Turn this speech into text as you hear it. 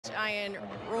Ian.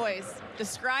 Royce,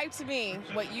 describe to me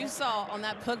what you saw on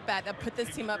that putback that put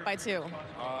this team up by 2.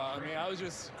 I was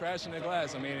just crashing the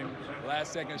glass.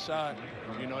 Last second shot,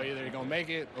 either you're going to make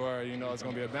it or, it's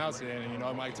going to be a bounce. And,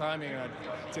 my timing, I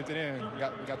tipped it in,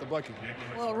 got the bucket.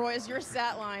 Well, Royce, your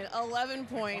stat line, 11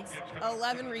 points,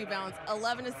 11 rebounds,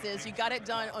 11 assists. You got it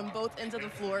done on both ends of the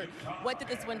floor. What did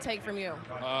this win take from you?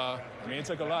 It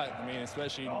took a lot.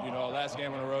 Especially, last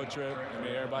game on a road trip.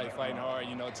 Everybody fighting hard,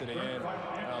 to the end.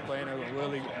 Playing a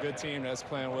really good team that's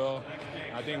playing well.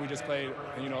 I think we just played,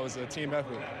 it was a team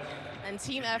effort. And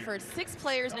team effort, 6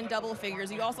 players in double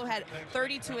figures. You also had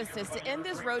 32 assists to end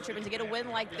this road trip and to get a win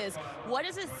like this. What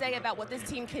does it say about what this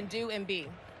team can do and be?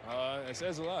 It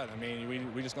says a lot.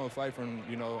 We just going to fight from,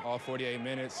 all 48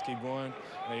 minutes, keep going.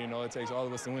 And, it takes all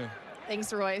of us to win.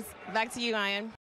 Thanks, Royce. Back to you, Ian.